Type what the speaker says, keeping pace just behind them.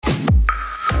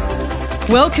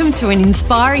Welcome to an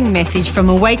inspiring message from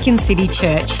Awaken City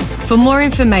Church. For more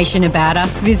information about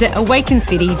us, visit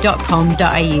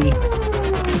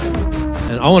awakencity.com.au.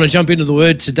 And I want to jump into the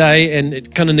word today, and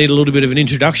it kind of need a little bit of an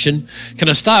introduction. Can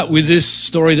I start with this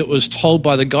story that was told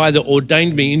by the guy that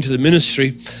ordained me into the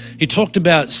ministry? He talked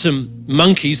about some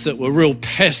monkeys that were real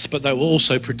pests, but they were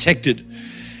also protected.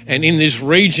 And in this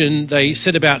region, they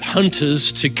set about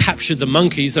hunters to capture the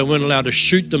monkeys. They weren't allowed to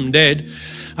shoot them dead.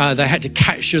 They had to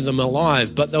capture them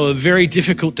alive, but they were very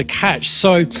difficult to catch.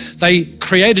 So they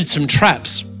created some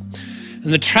traps.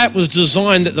 And the trap was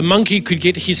designed that the monkey could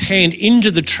get his hand into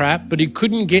the trap, but he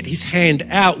couldn't get his hand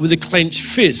out with a clenched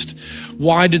fist.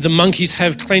 Why did the monkeys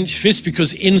have clenched fists?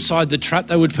 Because inside the trap,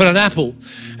 they would put an apple.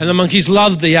 And the monkeys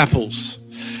loved the apples.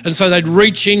 And so they'd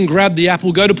reach in, grab the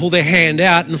apple, go to pull their hand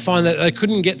out and find that they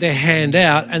couldn't get their hand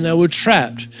out and they were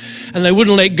trapped. And they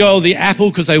wouldn't let go of the apple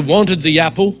because they wanted the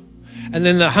apple. And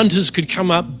then the hunters could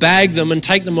come up, bag them and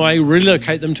take them away,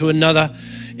 relocate them to another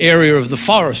area of the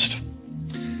forest.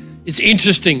 It's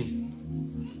interesting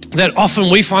that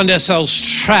often we find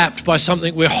ourselves trapped by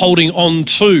something we're holding on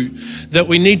to that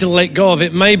we need to let go of.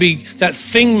 It may be, that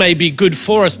thing may be good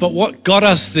for us, but what got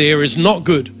us there is not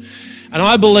good. And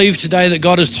I believe today that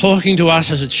God is talking to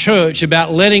us as a church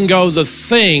about letting go of the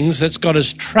things that's got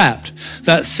us trapped.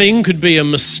 That thing could be a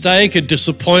mistake, a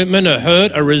disappointment, a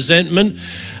hurt, a resentment,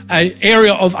 an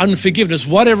area of unforgiveness,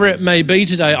 whatever it may be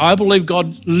today. I believe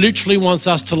God literally wants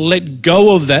us to let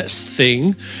go of that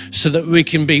thing so that we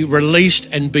can be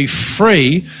released and be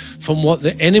free from what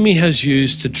the enemy has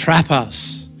used to trap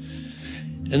us.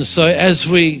 And so as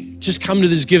we just come to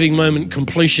this giving moment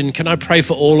completion, can I pray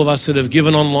for all of us that have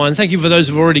given online? Thank you for those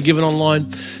who have already given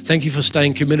online. Thank you for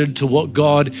staying committed to what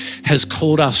God has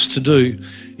called us to do.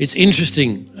 It's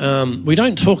interesting. We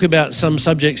don't talk about some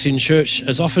subjects in church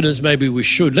as often as maybe we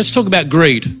should. Let's talk about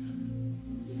greed.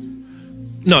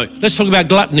 No, let's talk about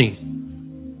gluttony.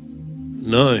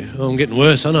 No, I'm getting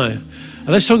worse, aren't I?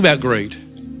 Let's talk about greed.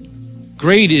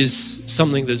 Greed is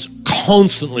something that's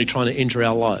constantly trying to enter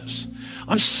our lives.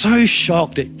 I'm so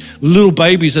shocked at little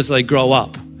babies as they grow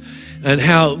up and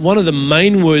how one of the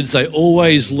main words they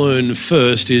always learn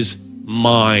first is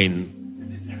mine.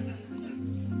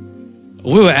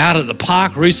 We were out at the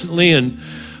park recently and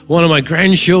one of my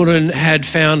grandchildren had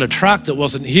found a truck that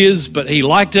wasn't his, but he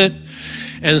liked it.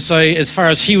 And so as far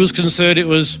as he was concerned, it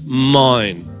was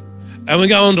mine. And we're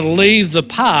going to leave the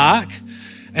park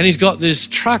and he's got this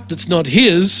truck that's not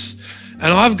his.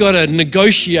 And I've got to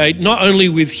negotiate not only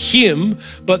with him,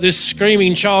 but this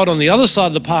screaming child on the other side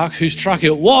of the park whose truck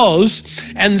it was,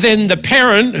 and then the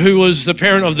parent who was the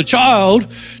parent of the child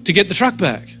to get the truck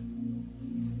back.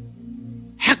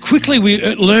 How quickly we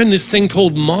learn this thing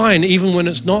called mine, even when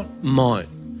it's not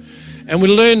mine. And we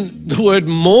learn the word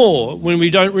more when we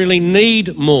don't really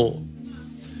need more.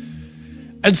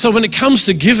 And so when it comes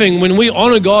to giving, when we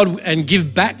honor God and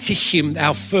give back to him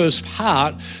our first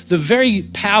part, the very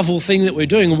powerful thing that we're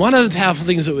doing, one of the powerful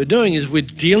things that we're doing is we're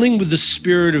dealing with the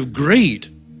spirit of greed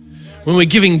when we're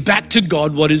giving back to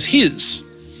God what is his.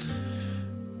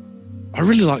 I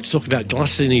really like to talk about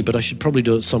gluttony, but I should probably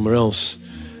do it somewhere else.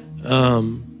 I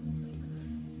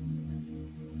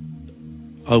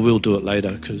will do it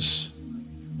later because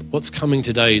what's coming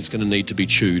today is going to need to be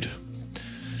chewed.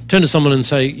 Turn to someone and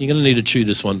say, you're going to need to chew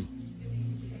this one.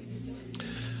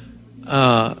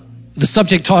 The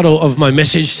subject title of my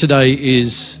message today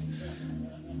is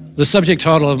The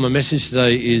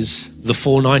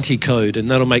 490 Code, and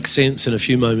that'll make sense in a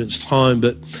few moments' time.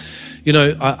 But, you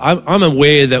know, I'm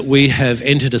aware that we have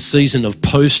entered a season of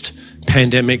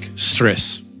post-pandemic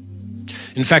stress.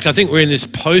 In fact, I think we're in this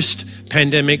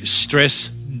post-pandemic stress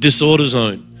disorder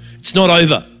zone. It's not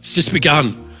over. It's just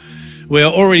begun. We're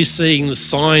already seeing the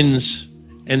signs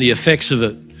and the effects of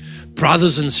it.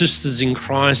 Brothers and sisters in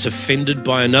Christ offended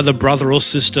by another brother or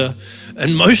sister,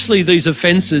 and mostly these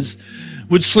offenses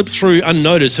would slip through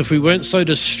unnoticed if we weren't so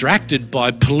distracted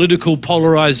by political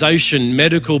polarization,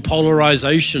 medical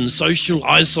polarization, social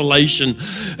isolation,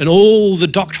 and all the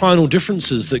doctrinal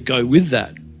differences that go with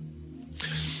that.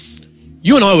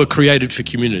 You and I were created for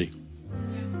community.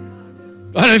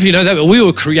 I don't know if you know that, but we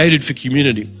were created for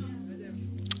community.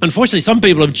 Unfortunately, some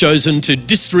people have chosen to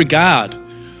disregard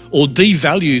or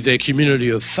devalue their community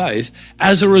of faith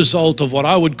as a result of what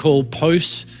I would call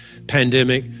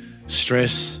post-pandemic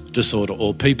stress disorder,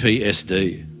 or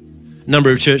PTSD. A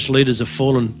number of church leaders have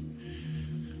fallen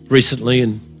recently,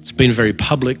 and it's been very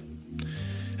public.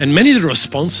 And many of the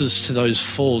responses to those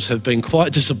falls have been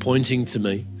quite disappointing to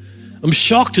me. I'm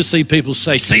shocked to see people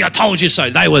say, see, I told you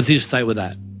so. They were this, they were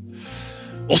that.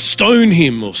 Or stone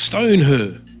him or stone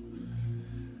her.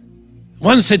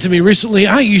 One said to me recently,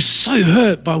 "Aren't you so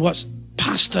hurt by what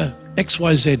Pastor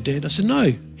XYZ did?" I said,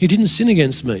 "No, he didn't sin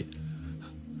against me.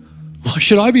 Why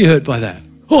should I be hurt by that?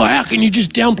 Oh, how can you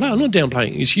just downplay?" I'm not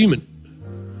downplaying, he's human.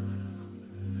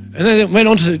 And then it went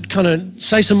on to kind of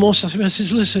say some more stuff. I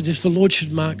says, "Listen, if the Lord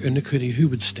should mark iniquity, who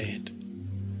would stand?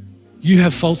 You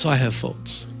have faults, I have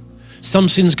faults. Some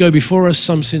sins go before us,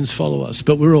 some sins follow us,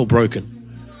 but we're all broken."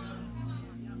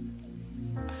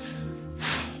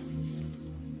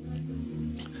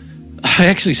 I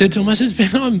actually said to him, I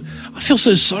said, "Man, I feel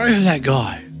so sorry for that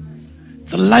guy.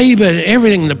 The labour and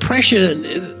everything, the pressure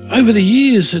over the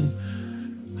years." And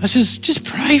I says, "Just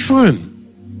pray for him.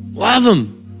 Love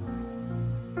him."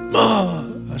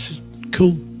 Oh, I said,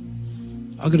 "Cool.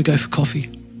 I've got to go for coffee."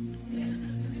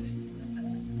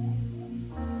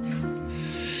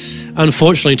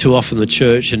 Unfortunately, too often the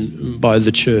church, and by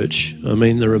the church, I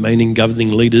mean the remaining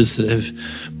governing leaders that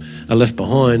are left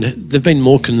behind, they've been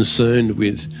more concerned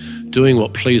with doing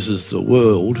what pleases the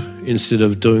world instead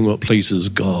of doing what pleases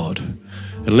God.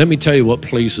 And let me tell you what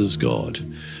pleases God.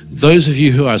 Those of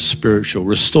you who are spiritual,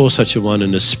 restore such a one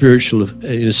in a spirit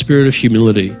of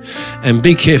humility, and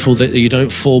be careful that you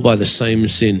don't fall by the same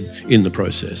sin in the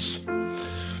process.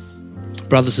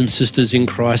 Brothers and sisters in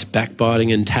Christ,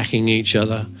 backbiting and attacking each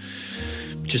other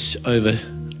just over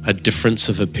a difference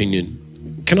of opinion.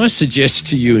 Can I suggest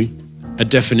to you a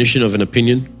definition of an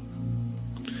opinion?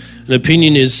 An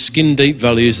opinion is skin-deep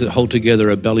values that hold together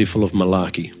a belly full of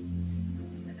malarkey.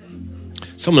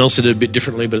 Someone else said it a bit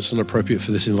differently, but it's not appropriate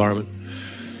for this environment.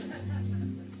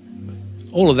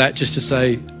 All of that just to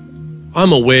say,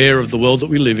 I'm aware of the world that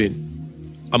we live in.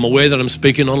 I'm aware that I'm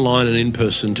speaking online and in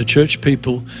person to church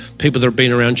people, people that have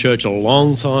been around church a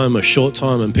long time, a short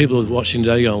time, and people who are watching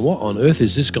today going, "What on earth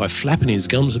is this guy flapping his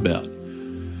gums about?"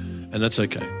 And that's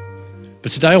okay.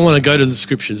 But today I want to go to the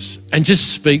scriptures and just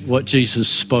speak what Jesus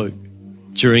spoke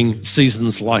during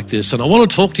seasons like this. And I want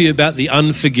to talk to you about the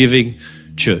unforgiving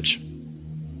church.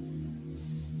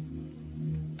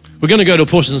 We're going to go to a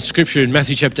portion of scripture in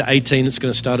Matthew chapter 18. It's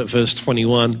going to start at verse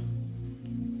 21.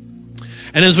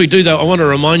 And as we do that, I want to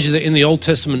remind you that in the Old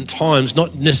Testament times,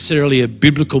 not necessarily a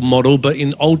biblical model, but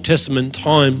in Old Testament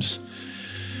times,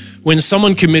 when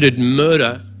someone committed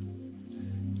murder,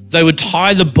 they would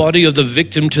tie the body of the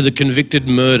victim to the convicted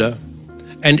murder,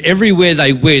 and everywhere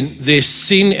they went, their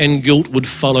sin and guilt would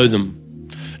follow them.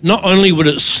 Not only would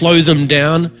it slow them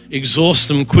down, exhaust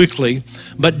them quickly,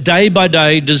 but day by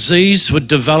day, disease would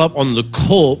develop on the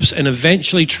corpse and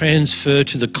eventually transfer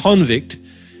to the convict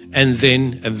and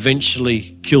then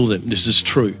eventually kill them. This is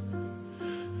true.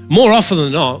 More often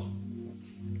than not,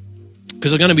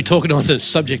 because I'm going to be talking on the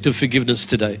subject of forgiveness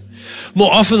today,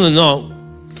 more often than not,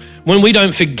 when we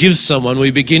don't forgive someone,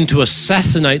 we begin to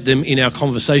assassinate them in our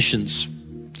conversations.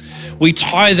 We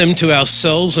tie them to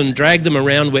ourselves and drag them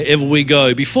around wherever we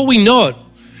go. Before we know it,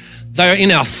 they are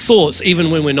in our thoughts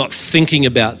even when we're not thinking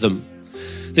about them.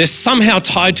 They're somehow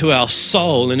tied to our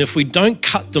soul, and if we don't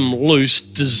cut them loose,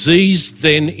 disease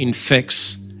then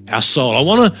infects our soul. I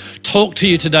want to talk to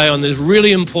you today on this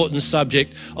really important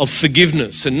subject of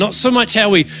forgiveness, and not so much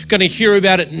how we're going to hear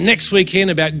about it next weekend,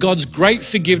 about God's great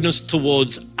forgiveness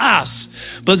towards us,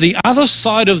 but the other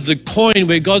side of the coin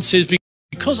where God says,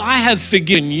 "Because I have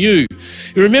forgiven you."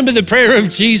 You remember the prayer of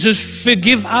Jesus,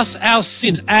 "Forgive us our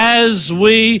sins as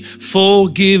we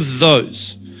forgive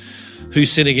those who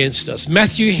sin against us."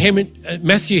 Matthew Henry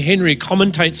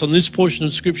commentates on this portion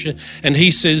of scripture, and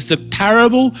he says the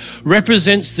parable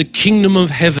represents the kingdom of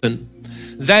heaven,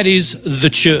 that is the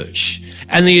church,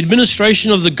 and the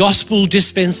administration of the gospel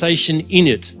dispensation in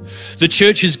it. The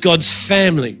church is God's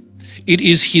family. It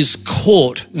is his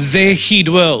court. There he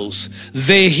dwells.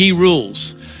 There he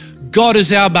rules. God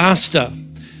is our master.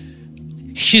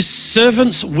 His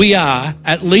servants we are,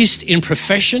 at least in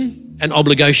profession and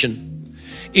obligation.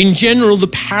 In general, the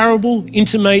parable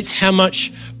intimates how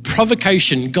much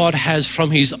provocation God has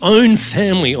from his own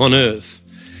family on earth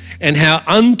and how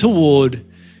untoward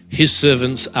his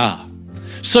servants are.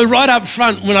 So right up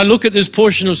front, when I look at this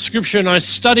portion of scripture and I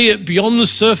study it beyond the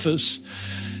surface,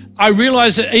 I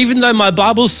realize that even though my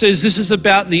Bible says this is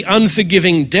about the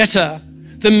unforgiving debtor,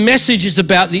 the message is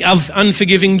about the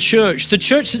unforgiving church. The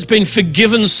church that's been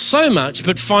forgiven so much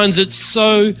but finds it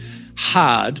so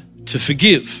hard to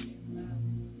forgive.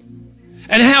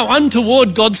 And how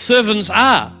untoward God's servants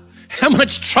are. How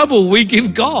much trouble we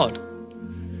give God.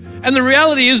 And the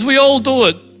reality is we all do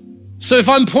it. So if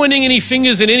I'm pointing any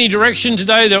fingers in any direction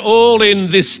today, they're all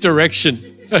in this direction.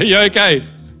 Are you okay?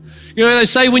 You know, they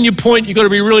say when you point, you've got to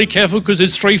be really careful because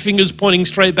there's three fingers pointing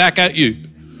straight back at you.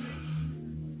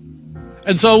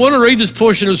 And so I want to read this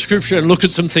portion of scripture and look at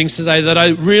some things today that I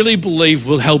really believe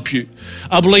will help you.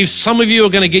 I believe some of you are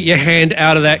going to get your hand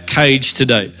out of that cage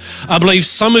today. I believe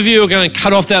some of you are going to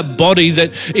cut off that body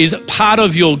that is part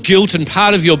of your guilt and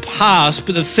part of your past,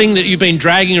 but the thing that you've been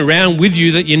dragging around with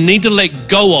you that you need to let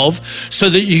go of so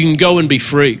that you can go and be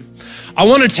free. I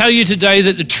want to tell you today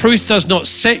that the truth does not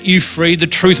set you free, the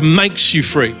truth makes you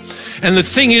free. And the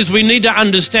thing is, we need to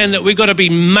understand that we've got to be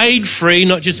made free,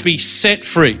 not just be set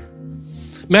free.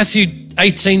 Matthew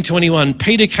 18:21,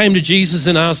 Peter came to Jesus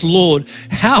and asked, Lord,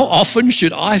 how often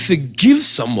should I forgive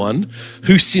someone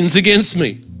who sins against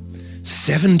me?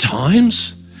 7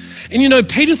 times? And you know,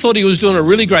 Peter thought he was doing a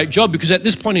really great job because at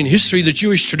this point in history, the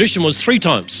Jewish tradition was 3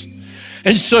 times.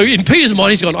 And so in Peter's mind,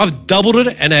 he's gone, I've doubled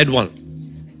it and add 1.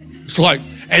 It's like,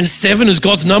 and 7 is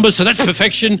God's number, so that's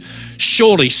perfection.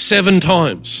 Surely 7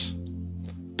 times.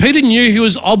 Peter knew he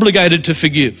was obligated to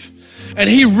forgive. And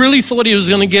he really thought he was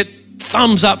going to get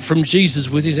thumbs up from Jesus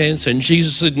with his answer. And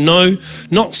Jesus said, no,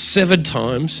 not 7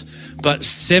 times, but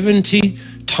 70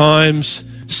 times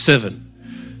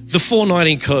 7. The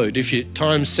 490 code, if you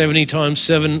times 70 times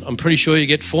 7, I'm pretty sure you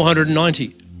get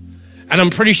 490. And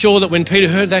I'm pretty sure that when Peter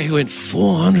heard that, he went,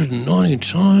 490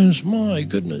 times, my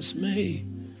goodness me.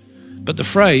 But the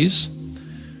phrase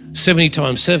 70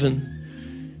 times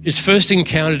 7 is first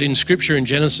encountered in Scripture in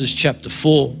Genesis chapter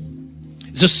 4.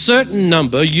 It's a certain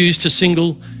number used to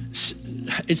signal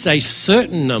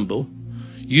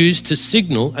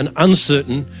an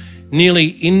uncertain, nearly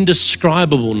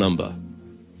indescribable number.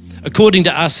 According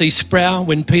to R.C. Sproul,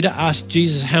 when Peter asked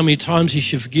Jesus how many times he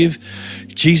should forgive,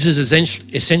 Jesus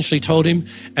essentially told him,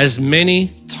 as many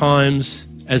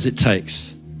times as it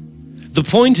takes. The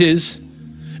point is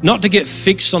not to get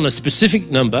fixed on a specific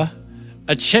number,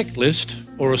 a checklist,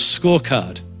 or a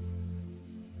scorecard,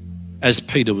 as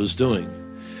Peter was doing.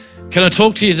 Can I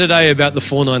talk to you today about the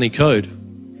 490 code?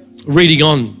 Reading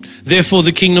on, therefore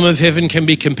the kingdom of heaven can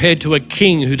be compared to a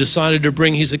king who decided to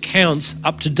bring his accounts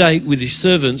up to date with his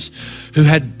servants who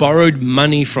had borrowed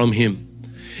money from him.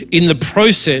 In the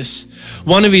process,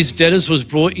 one of his debtors was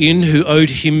brought in who owed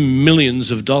him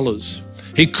millions of dollars.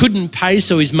 He couldn't pay,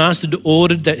 so his master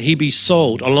ordered that he be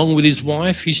sold, along with his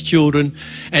wife, his children,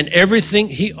 and everything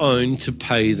he owned to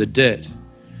pay the debt.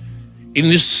 In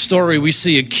this story, we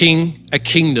see a king, a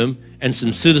kingdom, and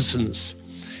some citizens.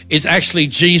 It's actually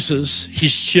Jesus,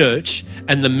 his church,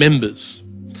 and the members.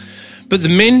 But the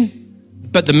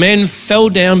man fell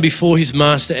down before his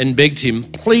master and begged him,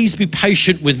 please be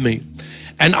patient with me,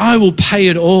 and I will pay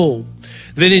it all.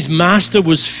 Then his master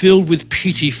was filled with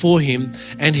pity for him,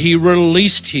 and he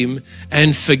released him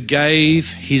and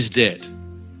forgave his debt.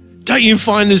 Don't you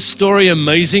find this story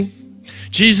amazing?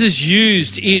 Jesus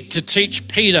used it to teach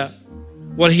Peter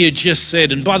what he had just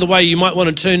said. And by the way, you might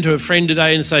want to turn to a friend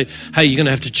today and say, hey, you're going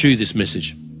to have to chew this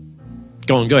message.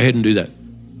 Go ahead and do that.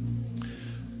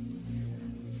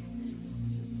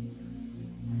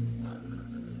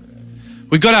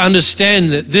 We've got to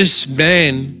understand that this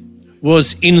man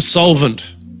was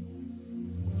insolvent.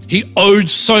 He owed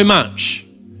so much.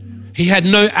 He had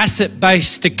no asset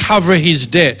base to cover his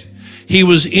debt. He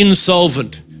was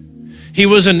insolvent. He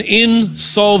was an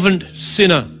insolvent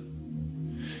sinner.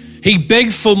 He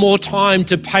begged for more time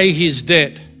to pay his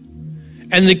debt.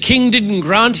 And the king didn't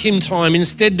grant him time.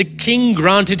 Instead, the king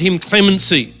granted him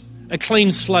clemency, a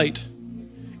clean slate.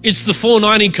 It's the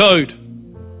 490 code.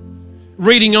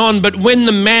 Reading on, but when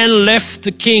the man left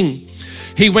the king,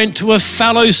 he went to a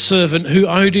fellow servant who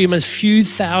owed him a few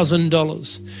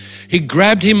 $1,000s. He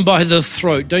grabbed him by the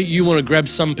throat. Don't you want to grab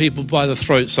some people by the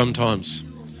throat sometimes?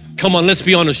 Come on, let's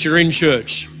be honest, you're in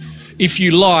church. If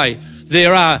you lie,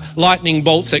 there are lightning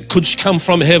bolts that could come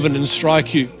from heaven and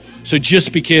strike you. So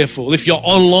just be careful. If you're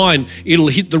online, it'll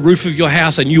hit the roof of your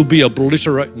house and you'll be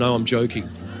obliterated. No, I'm joking.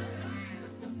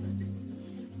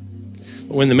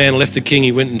 When the man left the king,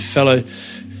 he went and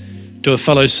to a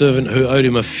fellow servant who owed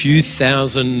him a few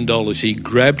 $1,000s. He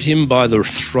grabbed him by the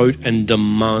throat and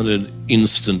demanded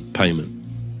instant payment.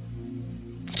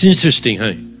 It's interesting,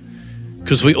 hey?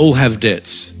 Because we all have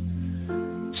debts.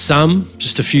 Some,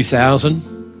 just a few thousand.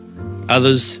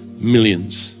 Others,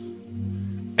 millions.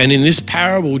 And in this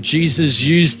parable, Jesus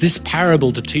used this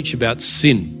parable to teach about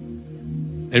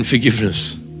sin and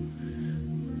forgiveness.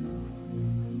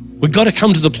 We've got to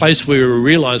come to the place where we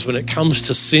realize when it comes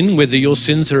to sin, whether your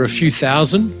sins are a few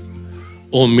thousand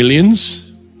or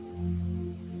millions,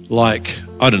 like,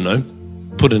 I don't know,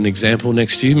 put an example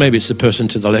next to you. Maybe it's the person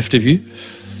to the left of you.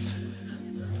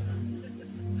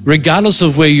 Regardless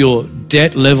of where your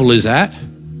debt level is at,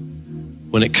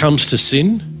 when it comes to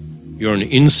sin, you're an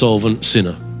insolvent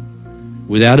sinner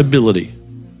without ability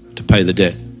to pay the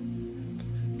debt.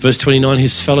 Verse 29,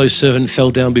 his fellow servant fell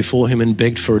down before him and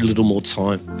begged for a little more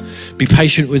time. Be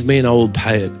patient with me and I will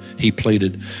pay it, he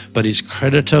pleaded. But his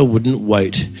creditor wouldn't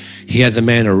wait. He had the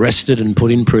man arrested and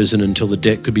put in prison until the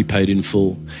debt could be paid in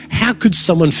full. How could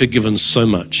someone forgiven so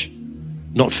much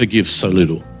not forgive so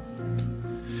little?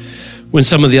 When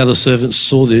some of the other servants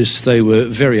saw this, they were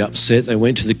very upset. They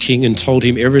went to the king and told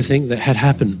him everything that had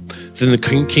happened. Then the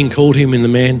king called him and the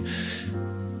man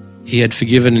he had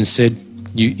forgiven and said,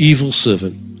 you evil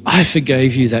servant, I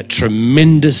forgave you that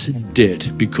tremendous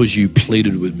debt because you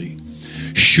pleaded with me.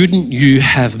 Shouldn't you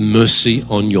have mercy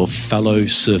on your fellow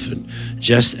servant,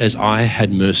 just as I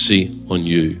had mercy on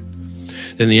you?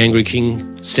 Then the angry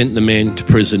king sent the man to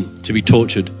prison to be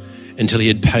tortured until he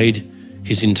had paid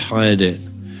his entire debt.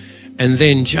 And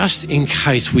then, just in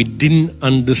case we didn't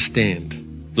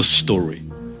understand the story,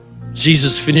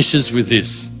 Jesus finishes with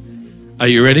this. Are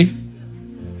you ready?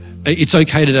 It's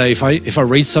okay today if I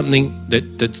read something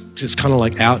that's kind of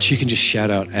like ouch, you can just shout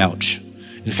out ouch.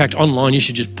 In fact, online you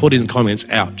should just put in the comments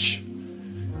ouch.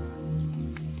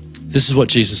 This is what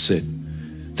Jesus said.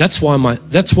 That's what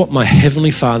my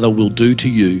heavenly Father will do to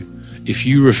you if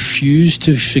you refuse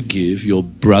to forgive your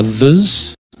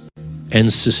brothers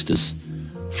and sisters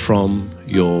from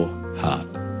your heart.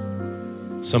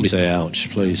 Somebody say ouch,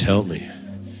 please help me.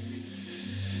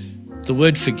 The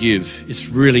word forgive is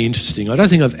really interesting. I don't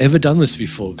think I've ever done this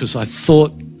before because I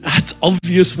thought it's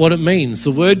obvious what it means.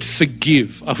 The word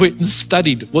forgive. I went and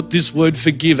studied what this word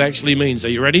forgive actually means. Are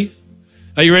you ready?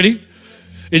 Are you ready?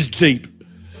 It's deep.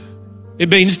 It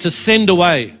means to send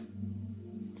away,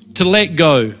 to let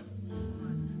go,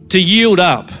 to yield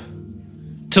up,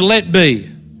 to let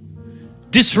be,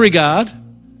 disregard,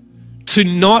 to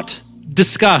not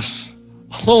discuss.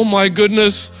 Oh my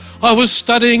goodness. I was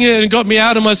studying it and it got me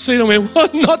out of my seat. I went,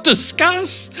 what? Not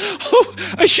discuss? Oh,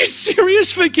 are you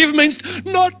serious? Forgive means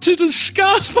not to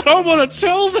discuss, but I want to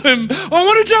tell them. I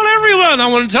want to tell everyone. I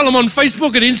want to tell them on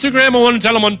Facebook and Instagram. I want to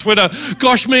tell them on Twitter.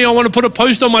 Gosh me, I want to put a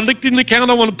post on my LinkedIn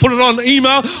account. I want to put it on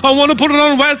email. I want to put it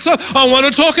on WhatsApp. I want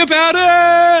to talk about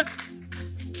it.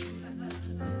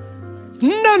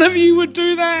 None of you would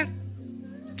do that.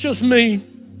 Just me.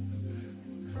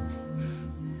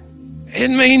 It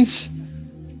means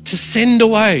to send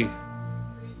away,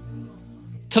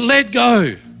 to let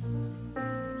go,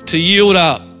 to yield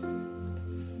up,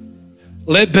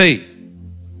 let be,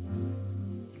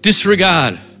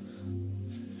 disregard,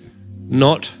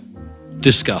 not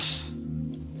discuss.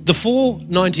 The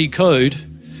 490 code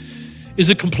is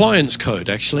a compliance code,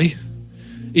 actually.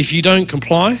 If you don't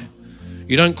comply,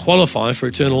 you don't qualify for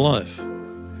eternal life.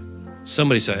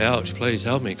 Somebody say, ouch, please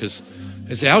help me, because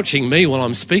it's ouching me while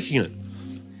I'm speaking it.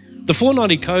 The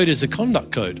 490 code is a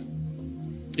conduct code.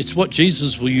 It's what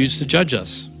Jesus will use to judge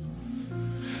us.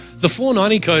 The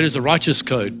 490 code is a righteous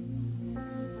code.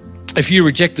 If you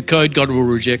reject the code, God will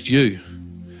reject you.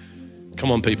 Come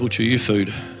on, people, chew your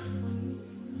food.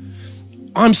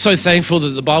 I'm so thankful that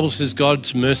the Bible says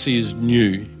God's mercy is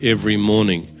new every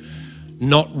morning,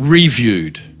 not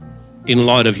reviewed in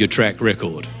light of your track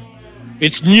record.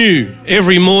 It's new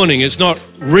every morning. It's not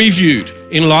reviewed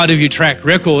in light of your track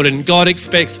record, and God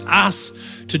expects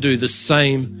us to do the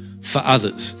same for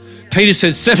others. Peter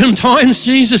said 7 times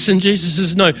Jesus, and Jesus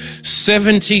says no,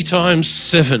 70 times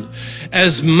 7.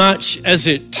 As much as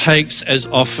it takes, as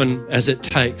often as it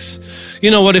takes. You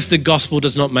know what? If the gospel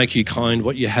does not make you kind,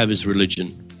 what you have is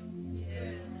religion.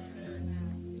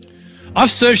 I've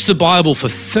searched the Bible for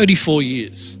 34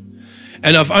 years,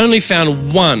 and I've only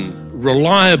found one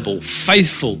reliable,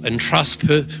 faithful, and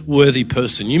trustworthy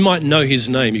person. You might know his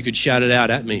name. You could shout it out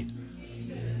at me.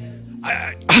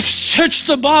 I've searched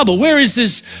the Bible. Where is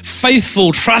this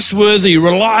faithful, trustworthy,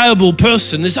 reliable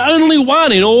person? There's only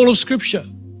one in all of Scripture.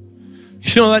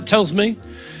 You know what that tells me?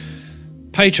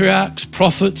 Patriarchs,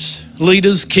 prophets,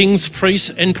 leaders, kings,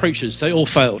 priests, and preachers, they all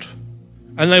failed.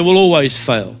 And they will always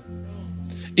fail.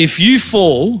 If you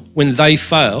fall when they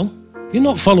fail, you're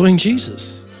not following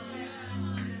Jesus.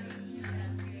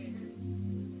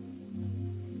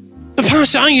 But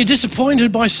Pastor, aren't you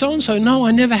disappointed by so-and-so? No,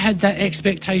 I never had that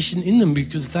expectation in them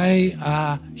because they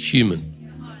are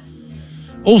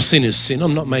human. All sin is sin.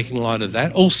 I'm not making light of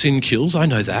that. All sin kills. I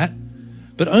know that.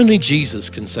 But only Jesus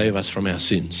can save us from our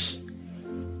sins.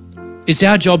 It's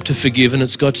our job to forgive and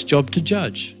it's God's job to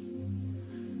judge.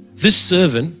 This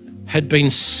servant had been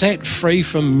set free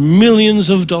from millions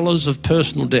of dollars of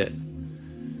personal debt,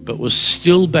 but was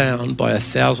still bound by a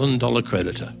 $1,000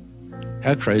 creditor.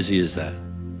 How crazy is that?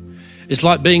 It's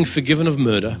like being forgiven of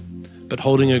murder, but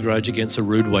holding a grudge against a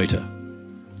rude waiter.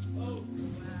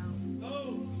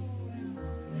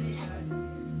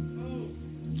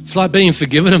 It's like being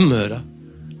forgiven of murder,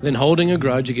 than holding a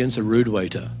grudge against a rude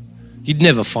waiter. You'd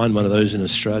never find one of those in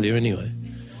Australia anyway.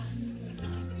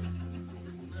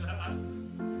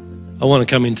 I want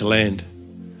to come into land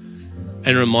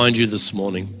and remind you this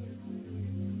morning.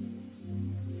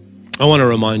 I want to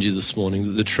remind you this morning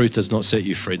that the truth does not set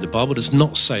you free. The Bible does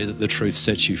not say that the truth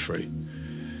sets you free.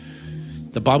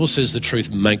 The Bible says the truth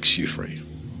makes you free.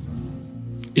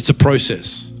 It's a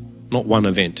process, not one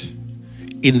event.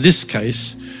 In this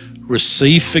case,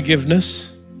 receive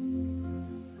forgiveness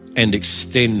and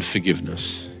extend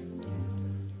forgiveness.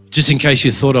 Just in case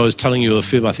you thought I was telling you a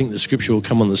fib, I think the scripture will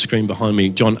come on the screen behind me.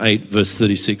 John 8, verse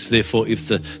 36. Therefore, if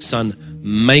the Son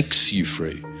makes you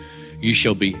free, you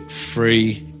shall be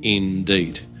free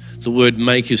indeed. The word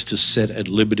make is to set at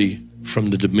liberty from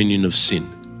the dominion of sin.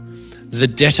 The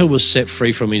debtor was set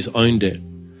free from his own debt,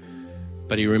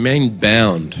 but he remained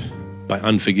bound by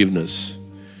unforgiveness,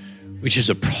 which is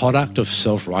a product of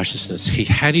self-righteousness. He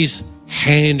had his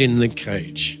hand in the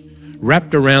cage,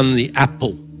 wrapped around the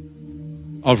apple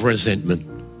of resentment,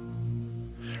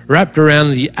 wrapped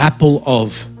around the apple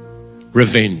of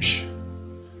revenge,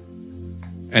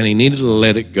 and he needed to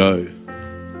let it go.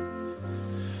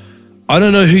 I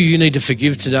don't know who you need to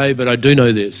forgive today, but I do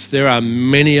know this. There are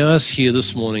many of us here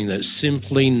this morning that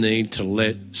simply need to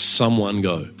let someone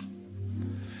go.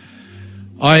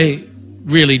 I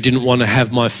really didn't want to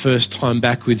have my first time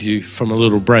back with you from a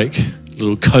little break, a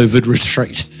little COVID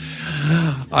retreat.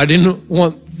 I didn't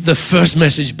want the first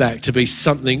message back to be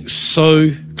something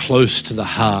so close to the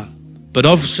heart, but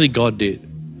obviously God did.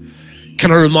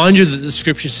 Can I remind you that the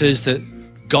scripture says that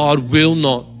God will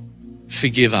not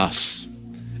forgive us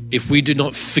if we do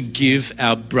not forgive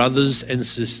our brothers and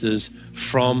sisters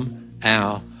from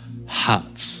our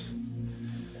hearts.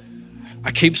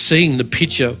 I keep seeing the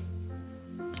picture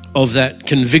of that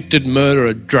convicted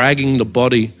murderer dragging the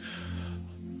body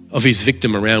of his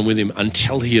victim around with him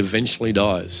until he eventually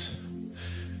dies.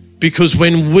 Because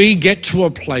when we get to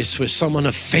a place where someone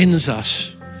offends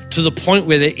us to the point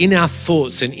where they're in our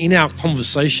thoughts and in our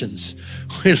conversations,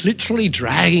 we're literally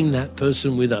dragging that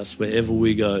person with us wherever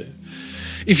we go.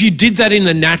 If you did that in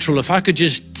the natural, if I could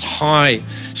just tie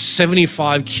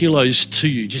 75 kilos to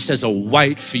you just as a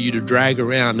weight for you to drag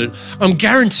around, and I'm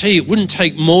guarantee it wouldn't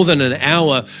take more than an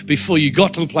hour before you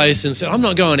got to the place and said, I'm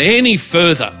not going any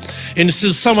further. And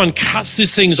so someone cuts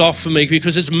these things off for me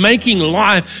because it's making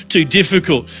life too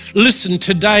difficult. Listen,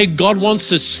 today God wants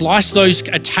to slice those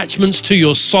attachments to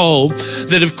your soul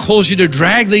that have caused you to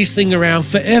drag these things around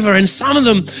forever. And some of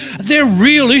them, they're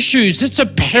real issues. It's a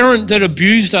parent that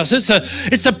abused us.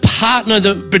 It's a partner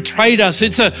that betrayed us.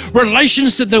 It's a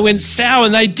relationship that went sour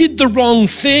and they did the wrong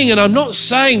thing. And I'm not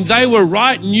saying they were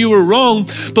right and you were wrong,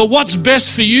 but what's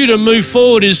best for you to move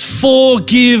forward is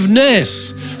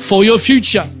forgiveness for your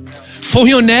future, for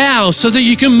your now, so that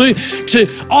you can move to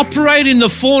operate in the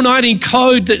 490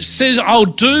 code that says, I'll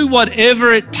do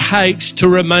whatever it takes to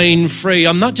remain free.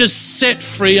 I'm not just set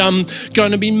free, I'm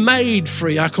going to be made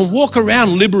free. I can walk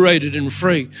around liberated and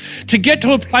free. To get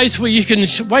to a place where you can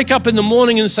wake up in the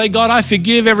morning and say, God, I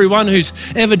forgive everyone who's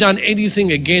ever done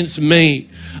anything against me.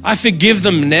 I forgive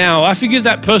them now. I forgive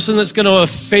that person that's going to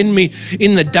offend me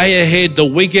in the day ahead, the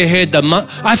week ahead, the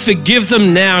month. I forgive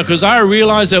them now because I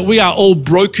realize that we are all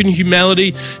broken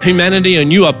humanity,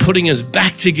 and you are putting us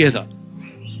back together.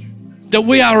 That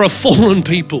we are a fallen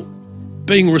people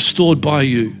being restored by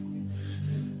you.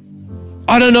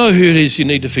 I don't know who it is you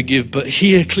need to forgive, but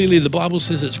here clearly the Bible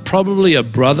says it's probably a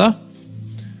brother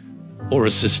or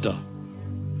a sister.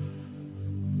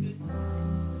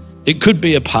 It could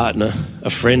be a partner, a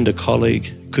friend, a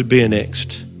colleague, could be an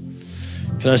ex.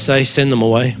 Can I say, send them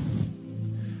away?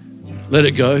 Let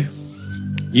it go.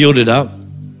 Yield it up.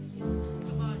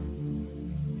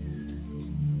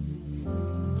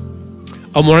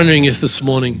 I'm wondering if this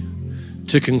morning,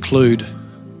 to conclude,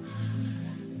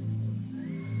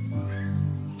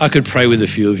 I could pray with a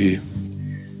few of you.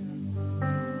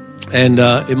 And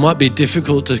it might be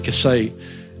difficult to say,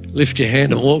 lift your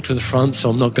hand and walk to the front, so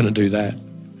I'm not going to do that.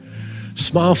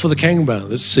 Smile for the kangaroo.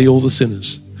 Let's see all the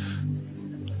sinners.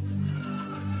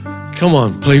 Come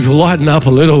on, people, lighten up a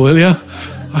little, will you?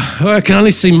 I can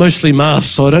only see mostly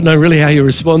masks, so I don't know really how you're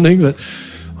responding, but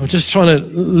I'm just trying a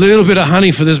little bit of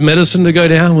honey for this medicine to go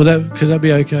down. Could that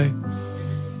be okay?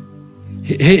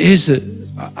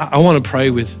 I want to pray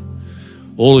with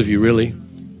all of you, really.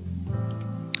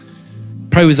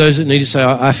 Pray with those that need to say,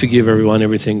 I forgive everyone,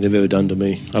 everything they've ever done to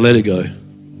me. I let it go.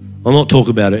 I'll not talk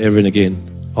about it ever and again.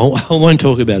 I won't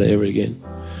talk about it ever again.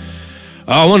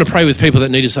 I want to pray with people that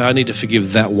need to say, I need to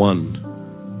forgive that one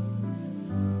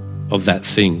of that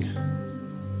thing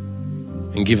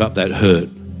and give up that hurt,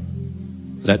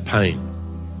 that pain,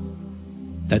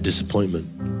 that disappointment.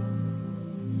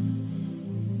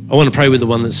 I want to pray with the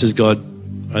one that says, God,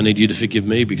 I need you to forgive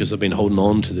me because I've been holding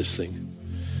on to this thing.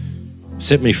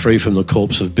 Set me free from the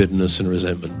corpse of bitterness and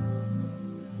resentment.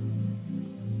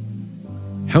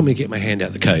 Help me get my hand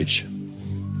out the cage.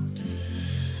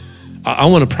 I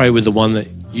want to pray with the one that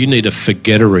you need a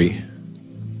forgettery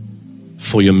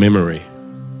for your memory.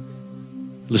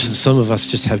 Listen, some of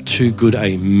us just have too good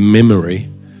a memory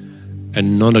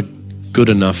and not a good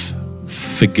enough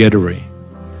forgettery.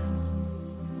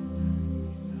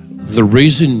 The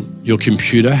reason your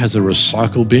computer has a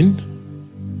recycle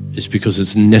bin is because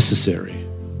it's necessary.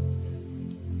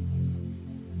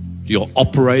 Your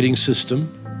operating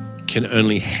system can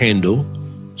only handle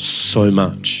so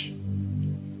much,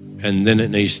 and then it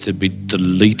needs to be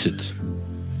deleted.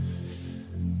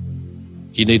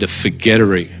 You need a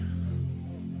forgettery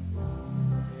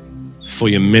for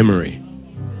your memory.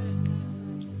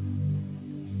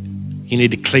 You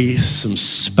need to clear some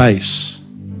space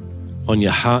on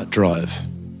your hard drive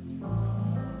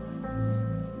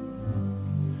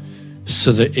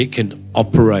so that it can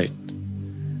operate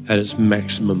at its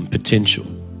maximum potential.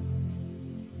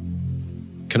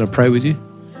 Can I pray with you?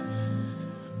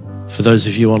 For those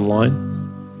of you online,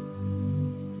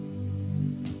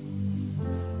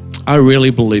 I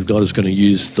really believe God is going to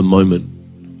use the moment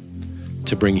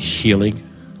to bring healing,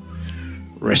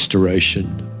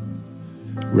 restoration,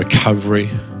 recovery,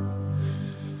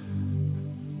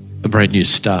 a brand new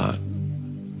start.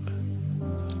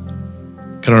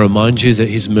 Can I remind you that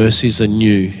His mercies are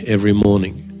new every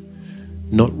morning,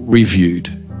 not reviewed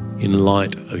in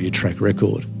light of your track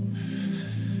record?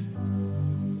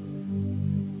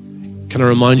 Can I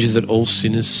remind you that all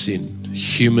sin is sin?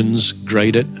 Humans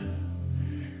grade it,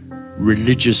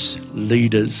 religious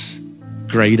leaders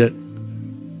grade it,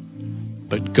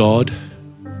 but God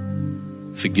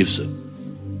forgives it.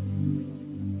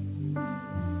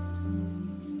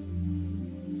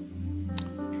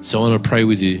 So I want to pray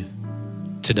with you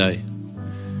today,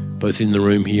 both in the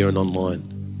room here and online.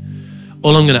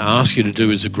 All I'm going to ask you to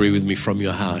do is agree with me from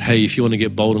your heart. Hey, if you want to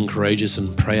get bold and courageous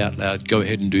and pray out loud, go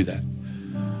ahead and do that.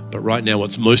 But right now,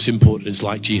 what's most important is,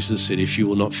 like Jesus said, if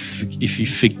you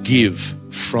forgive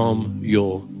from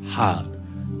your heart,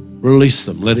 release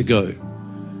them, let it go.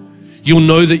 You'll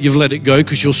know that you've let it go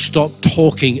because you'll stop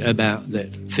talking about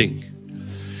that thing.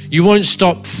 You won't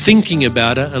stop thinking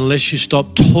about it unless you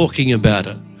stop talking about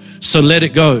it. So let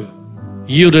it go.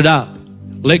 Yield it up.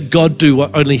 Let God do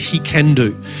what only He can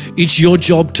do. It's your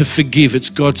job to forgive. It's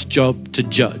God's job to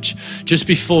judge. Just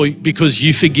because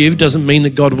you forgive doesn't mean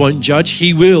that God won't judge.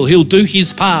 He will. He'll do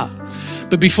His part.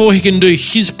 But before He can do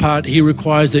His part, He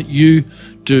requires that you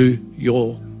do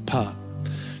your part.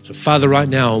 So Father, right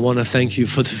now, I want to thank you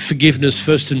for the forgiveness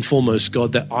first and foremost,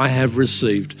 God, that I have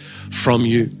received from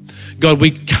you. God,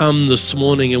 we come this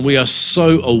morning and we are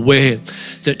so aware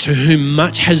that to whom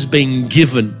much has been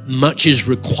given, much is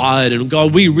required. And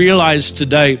God, we realize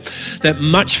today that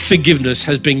much forgiveness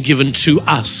has been given to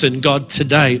us. And God,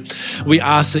 today we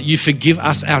ask that you forgive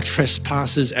us our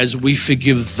trespasses as we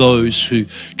forgive those who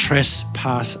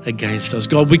trespass against us.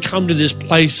 God, we come to this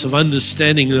place of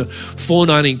understanding the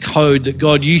 490 code that,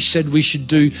 God, you said we should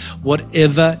do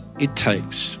whatever it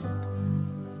takes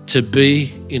to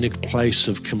be in a place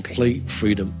of complete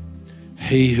freedom.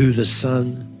 He who the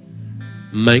Son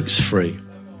makes free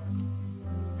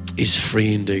is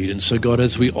free indeed. And so God,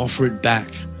 as we offer it back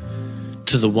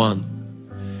to the one,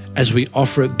 as we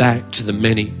offer it back to the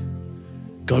many,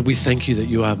 God, we thank you that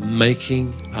you are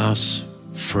making us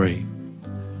free.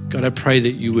 God, I pray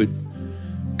that you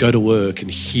would go to work and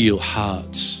heal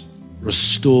hearts,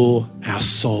 restore our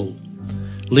soul,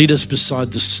 lead us beside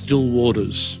the still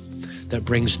waters that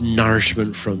brings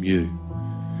nourishment from you.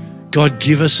 God,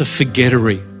 give us a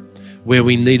forgettery where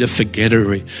we need a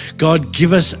forgettery. God,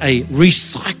 give us a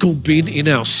recycle bin in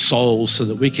our souls so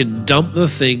that we can dump the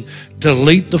thing,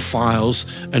 delete the files,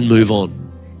 and move on.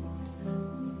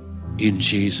 In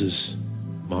Jesus'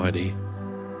 mighty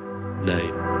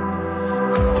name.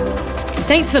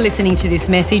 Thanks for listening to this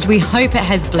message. We hope it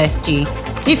has blessed you.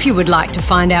 If you would like to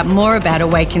find out more about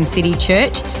Awaken City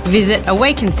Church, visit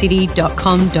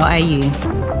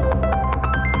awakencity.com.au.